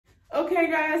Okay,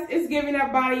 guys, it's giving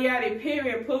that body out a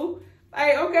period poo.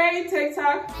 Like, okay,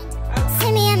 TikTok.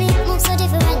 See me and me move so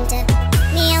different.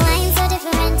 Me and wine so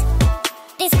different.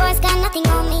 This boy's got nothing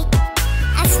on me.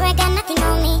 I swear got nothing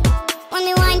on me. When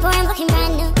me wine boy, I'm looking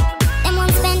brand new. Them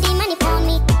won't spend the money for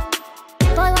me.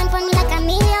 Boy want for me like a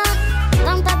million.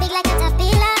 Bumper big like a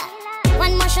caterpillar.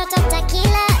 One more shot of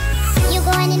tequila. You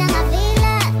going in on my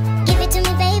villa. Give it to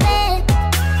me, baby.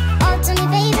 All to me,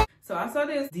 baby. So I saw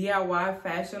this DIY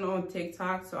fashion on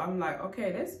TikTok. So I'm like,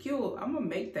 okay, that's cute. I'm gonna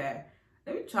make that.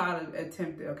 Let me try to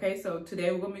attempt it, okay? So today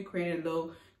we're gonna be creating a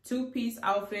little two-piece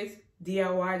outfits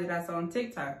DIY that I saw on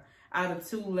TikTok out of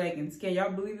 2 leggings. Can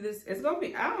y'all believe this? It's gonna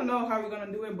be, I don't know how we're gonna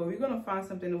do it, but we're gonna find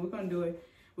something and we're gonna do it.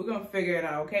 We're gonna figure it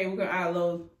out, okay? We're gonna add a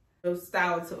little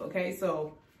style to it, okay?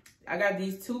 So I got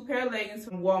these 2 pair of leggings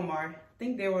from Walmart. I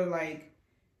think they were like,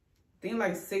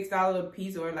 like $6 a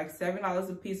piece or like $7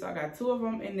 a piece. So I got 2 of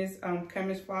them in this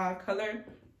camouflage color.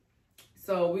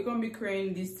 So we're gonna be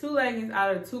creating these 2 leggings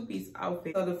out of a 2-piece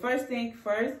outfit. So the first thing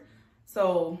first,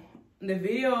 so in the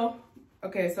video,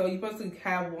 okay, so you're supposed to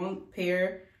have 1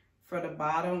 pair for the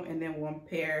bottom and then 1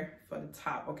 pair for the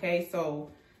top, okay?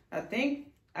 So I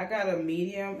think I got a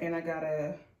medium and I got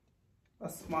a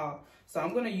small. So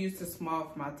I'm gonna use the small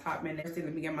for my top. And next thing,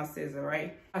 let me get my scissor,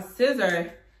 right? My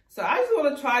scissor, so I just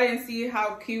wanna try it and see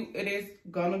how cute it is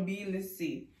gonna be. Let's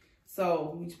see.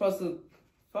 So you're supposed to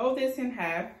fold this in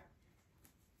half.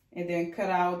 And then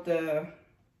cut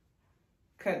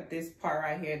this part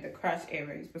right here, the crotch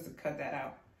area. You're supposed to cut that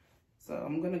out. So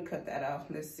I'm gonna cut that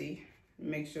out. Let's see.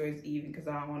 Make sure it's even because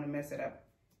I don't want to mess it up.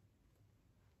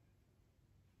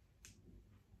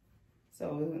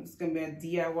 So it's gonna be a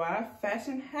DIY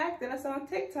fashion hack that I saw on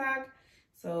TikTok.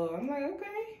 So I'm like,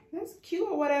 okay, that's cute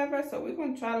or whatever. So we're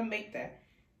gonna try to make that.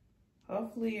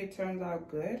 Hopefully it turns out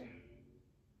good.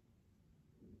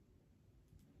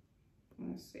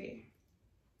 Let's see.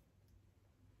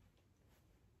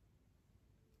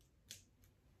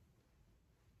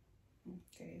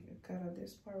 Okay, we cut out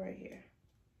this part right here.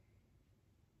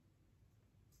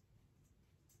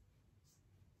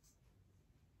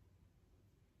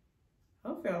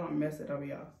 Hopefully I don't mess it up,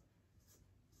 y'all.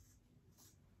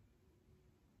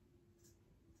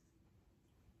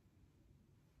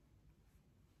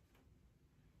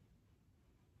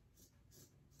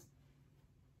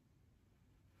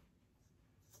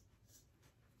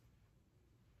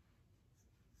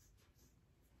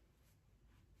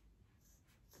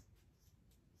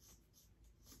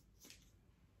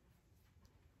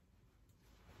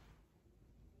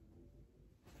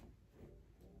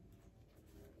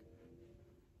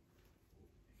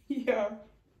 Yeah,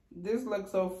 this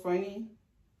looks so funny.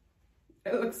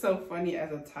 It looks so funny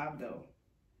as a top though.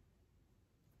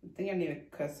 I think I need to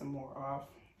cut some more off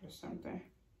or something.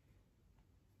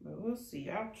 But we'll see.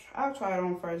 I'll try it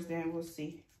on first, then we'll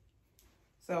see.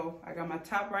 So I got my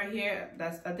top right here.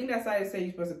 I think that's how they say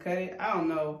you're supposed to cut it. I don't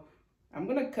know. I'm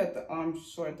gonna cut the arms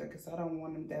shorter because I don't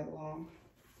want them that long.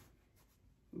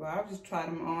 But I'll just try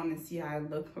them on and see how it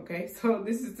looks, okay? So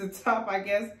this is the top, I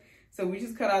guess. So we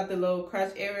just cut out the little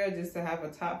crotch area just to have a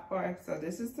top part. So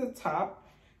this is the top.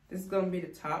 This is gonna be the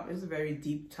top. It's a very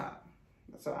deep top.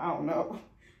 So I don't know.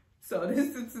 So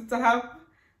this is the top.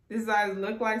 This is how it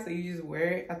look like. So you just wear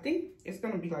it. I think it's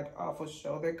gonna be like off a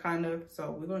shoulder kind of.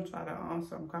 So we're gonna try that on.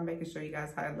 So I'm kind of making sure you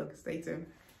guys how it looks. Stay tuned.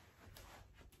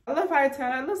 I love how it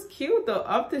turned out. It looks cute though.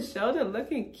 Up the shoulder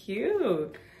looking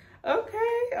cute.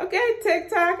 Okay,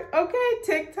 TikTok. Okay,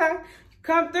 TikTok.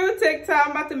 Come through, TikTok.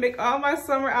 I'm about to make all my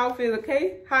summer outfits,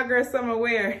 okay? Hot girl summer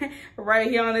wear right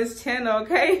here on this channel,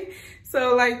 okay?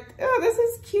 So like, oh, this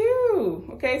is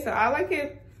cute. Okay, so I like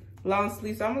it long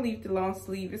sleeve. So I'm gonna leave the long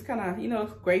sleeve. It's kind of, you know,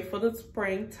 great for the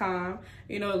springtime.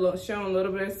 You know, showing a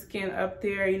little bit of skin up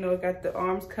there. You know, got the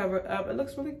arms covered up. It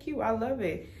looks really cute. I love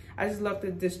it. I just love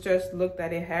the distressed look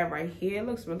that it had right here. It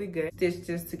looks really good. Stitch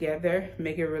this together,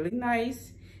 make it really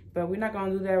nice. But we're not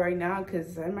gonna do that right now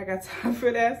because I ain't got time for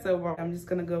that. So I'm just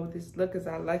gonna go with this look because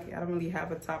I like it. I don't really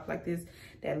have a top like this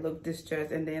that look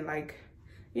distressed. And then like,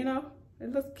 you know,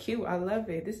 it looks cute. I love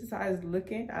it. This is how it's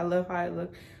looking. I love how it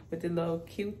looks with the little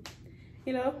cute,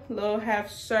 you know, little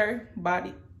half shirt,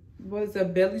 body, what is a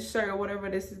belly shirt or whatever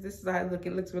this is. This is how it looks.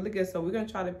 It looks really good. So we're gonna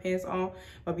try the pants on.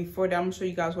 But before that, I'm gonna show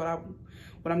you guys what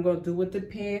I'm gonna do with the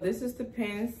pants. This is the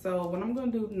pants. So what I'm gonna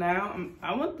do now,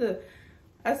 I want the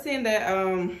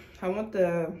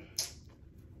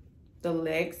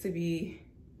legs to be,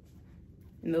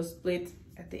 you know, split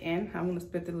at the end. I'm gonna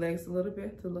split the legs a little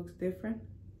bit so it looks different.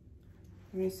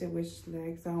 Let me see which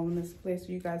legs I want to split so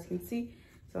you guys can see.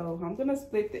 So I'm gonna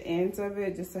split the ends of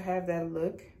it just to have that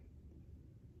look.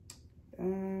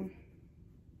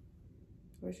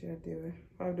 What should I do?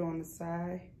 I'll do on the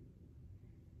side.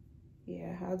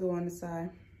 Yeah, I'll do on the side.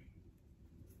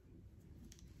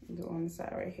 I'll do on the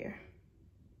side right here.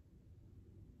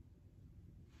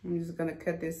 I'm just gonna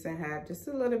cut this in half just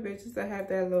a little bit, just to have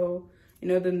that little, you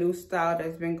know, the new style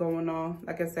that's been going on.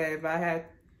 Like I said, if I had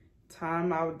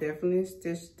time, I would definitely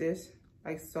stitch this,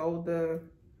 like sew the,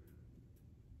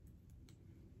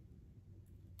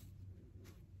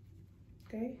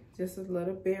 okay, just a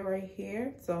little bit right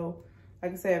here. So,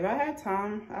 like I said, if I had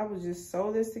time, I would just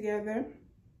sew this together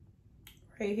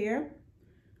right here.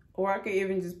 Or I could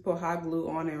even just put hot glue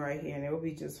on it right here and it will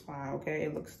be just fine, okay?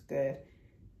 It looks good.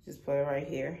 Just put it right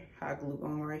here, hot glue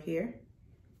on right here.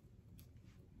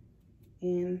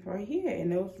 And right here,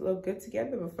 and it'll look good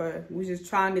together. Before we're just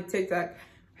trying to TikTok.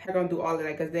 I'm gonna do all of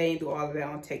that because they ain't do all of that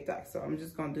on TikTok. So I'm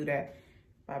just gonna do that.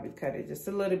 Probably cut it just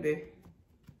a little bit.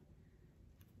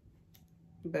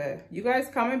 But you guys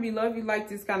comment below if you like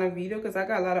this kind of video, because I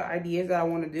got a lot of ideas that I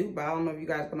want to do, but I don't know if you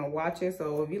guys are gonna watch it.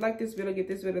 So if you like this video, give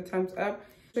this video a thumbs up.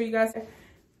 Show you guys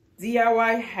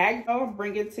DIY hack. I'll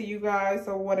bring it to you guys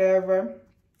or whatever.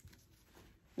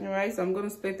 All right, so I'm gonna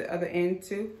split the other end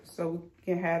too, so we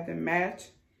can have them match.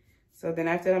 So then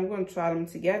after that, I'm gonna try them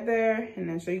together and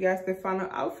then show you guys the final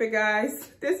outfit,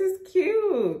 guys. This is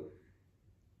cute.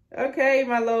 Okay,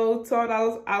 my little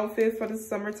 $12 outfit for the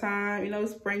summertime, you know,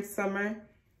 spring, summer.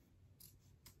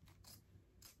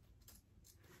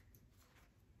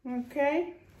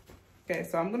 Okay. Okay,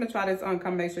 so I'm gonna try this on,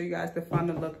 come make sure you guys the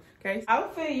final look. Okay,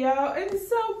 outfit, y'all, it is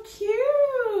so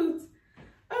cute.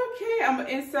 Okay, I'm gonna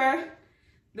insert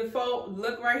the full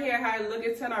look right here, how it look.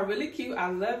 It turned out really cute. I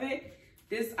love it.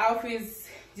 This outfit is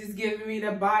just giving me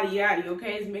the body yaddy,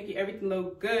 okay? It's making everything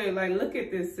look good. Like, look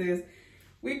at this, sis.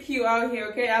 We're cute out here,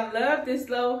 okay? I love this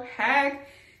little hack,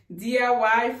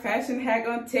 DIY fashion hack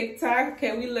on TikTok.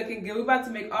 Okay, we looking good. We're about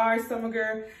to make our summer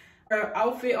girl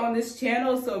outfit on this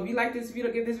channel. So if you like this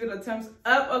video, give this video a thumbs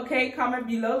up, okay? Comment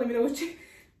below. Let me know what you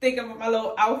think about my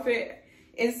little outfit.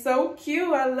 It's so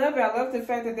cute. I love it. I love the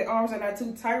fact that the arms are not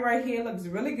too tight right here. It looks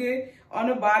really good on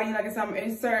the body. Like I said, I'm going to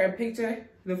insert a picture,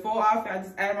 the full outfit. I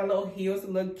just added my little heels to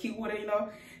look cute with it, you know.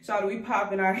 Shout out, we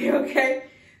popping out here, okay?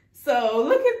 So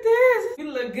look at this.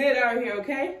 You look good out here,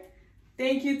 okay?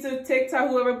 Thank you to TikTok,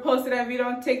 whoever posted that video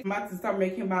on TikTok. I'm about to start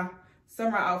making my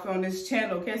summer outfit on this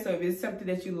channel, okay? So if it's something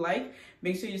that you like,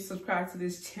 make sure you subscribe to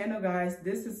this channel, guys.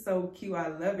 This is so cute. I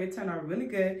love it. It turned out really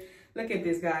good. Look at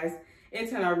this, guys. It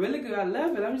turned out really good. I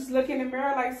love it. I'm just looking in the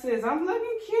mirror like, sis, I'm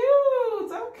looking cute.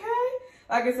 Okay.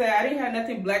 Like I said, I didn't have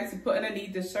nothing black to put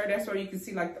underneath the shirt. That's where you can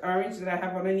see like the orange that I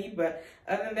have underneath. But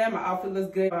other than that, my outfit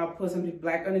looks good. I'll put something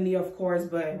black underneath, of course.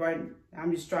 But right,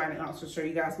 I'm just trying to also show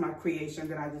you guys my creation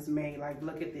that I just made. Like,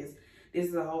 look at this. This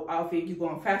is a whole outfit. If you go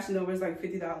on Fashion Nova, it's like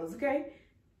 $50, okay?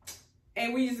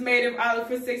 And we just made it out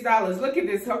for $6. Look at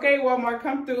this, okay? Walmart,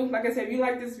 come through. Like I said, if you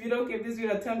like this video, give this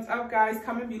video a thumbs up, guys.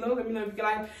 Comment below. Let me know if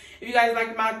you guys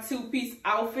like my two-piece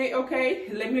outfit, okay?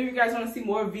 Let me know if you guys want to see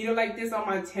more video like this on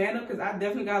my channel, because I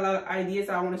definitely got a lot of ideas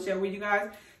I want to share with you guys.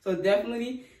 So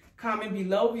definitely comment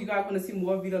below if you guys want to see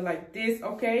more video like this,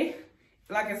 okay?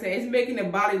 Like I said, it's making the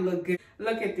body look good.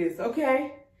 Look at this,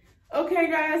 okay? Okay,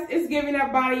 guys, it's giving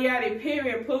that body out a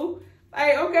period, poo.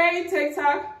 Like, okay,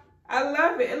 TikTok. I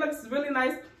love it. It looks really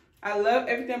nice. I love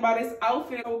everything about this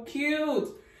outfit. So cute.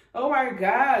 Oh my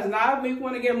gosh. Now I make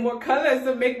want to get more colors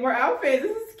to make more outfits.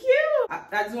 This is cute.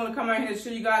 I just want to come out here and show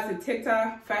you guys the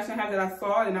TikTok fashion hack that I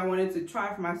saw and I wanted to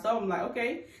try for myself. I'm like,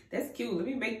 okay, that's cute. Let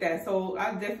me make that. So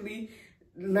I definitely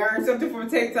learned something from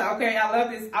TikTok. Okay, I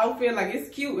love this outfit. Like, it's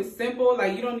cute. It's simple.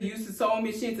 Like, you don't use the sewing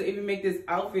machine to even make this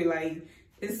outfit. Like,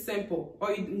 it's simple.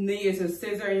 All you need is a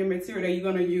scissor and your material that you're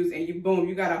going to use, and you boom,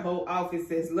 you got a whole outfit,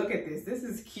 sis. Look at this. This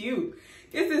is cute.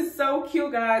 This is so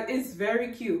cute, guys. It's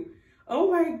very cute.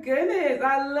 Oh my goodness.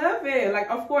 I love it. Like,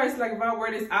 of course, like if I wear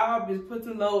this out, I'll just put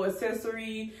some little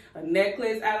accessory, a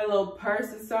necklace, add a little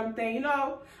purse or something. You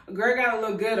know, a girl got to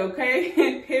look good,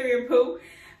 okay? Period, poo.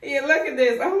 Yeah, look at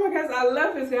this. Oh my gosh, I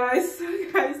love this, guys.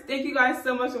 So, guys, thank you guys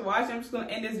so much for watching. I'm just going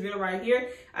to end this video right here.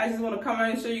 I just want to come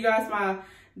out and show you guys my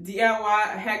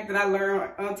DIY hack that I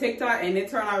learned on TikTok, and it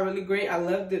turned out really great. I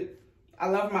loved it. I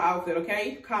love my outfit,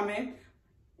 okay? Comment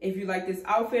if you like this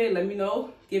outfit. Let me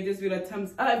know. Give this video a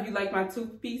thumbs up if you like my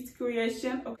two-piece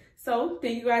creation. Okay. So,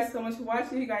 thank you guys so much for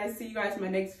watching. You guys, see you guys in my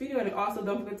next video. And also,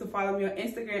 don't forget to follow me on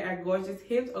Instagram at Gorgeous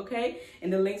Hips, okay?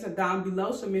 And the links are down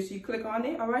below, so make sure you click on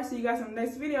it. All right, see you guys in the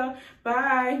next video.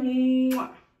 Bye.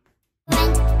 Mwah.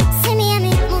 See me and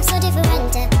me move so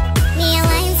different. Me and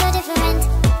wine so different.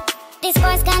 This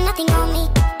boy's got nothing on me.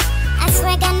 I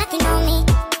swear got nothing on me.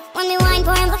 When me wine,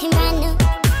 boy, I'm looking brand new.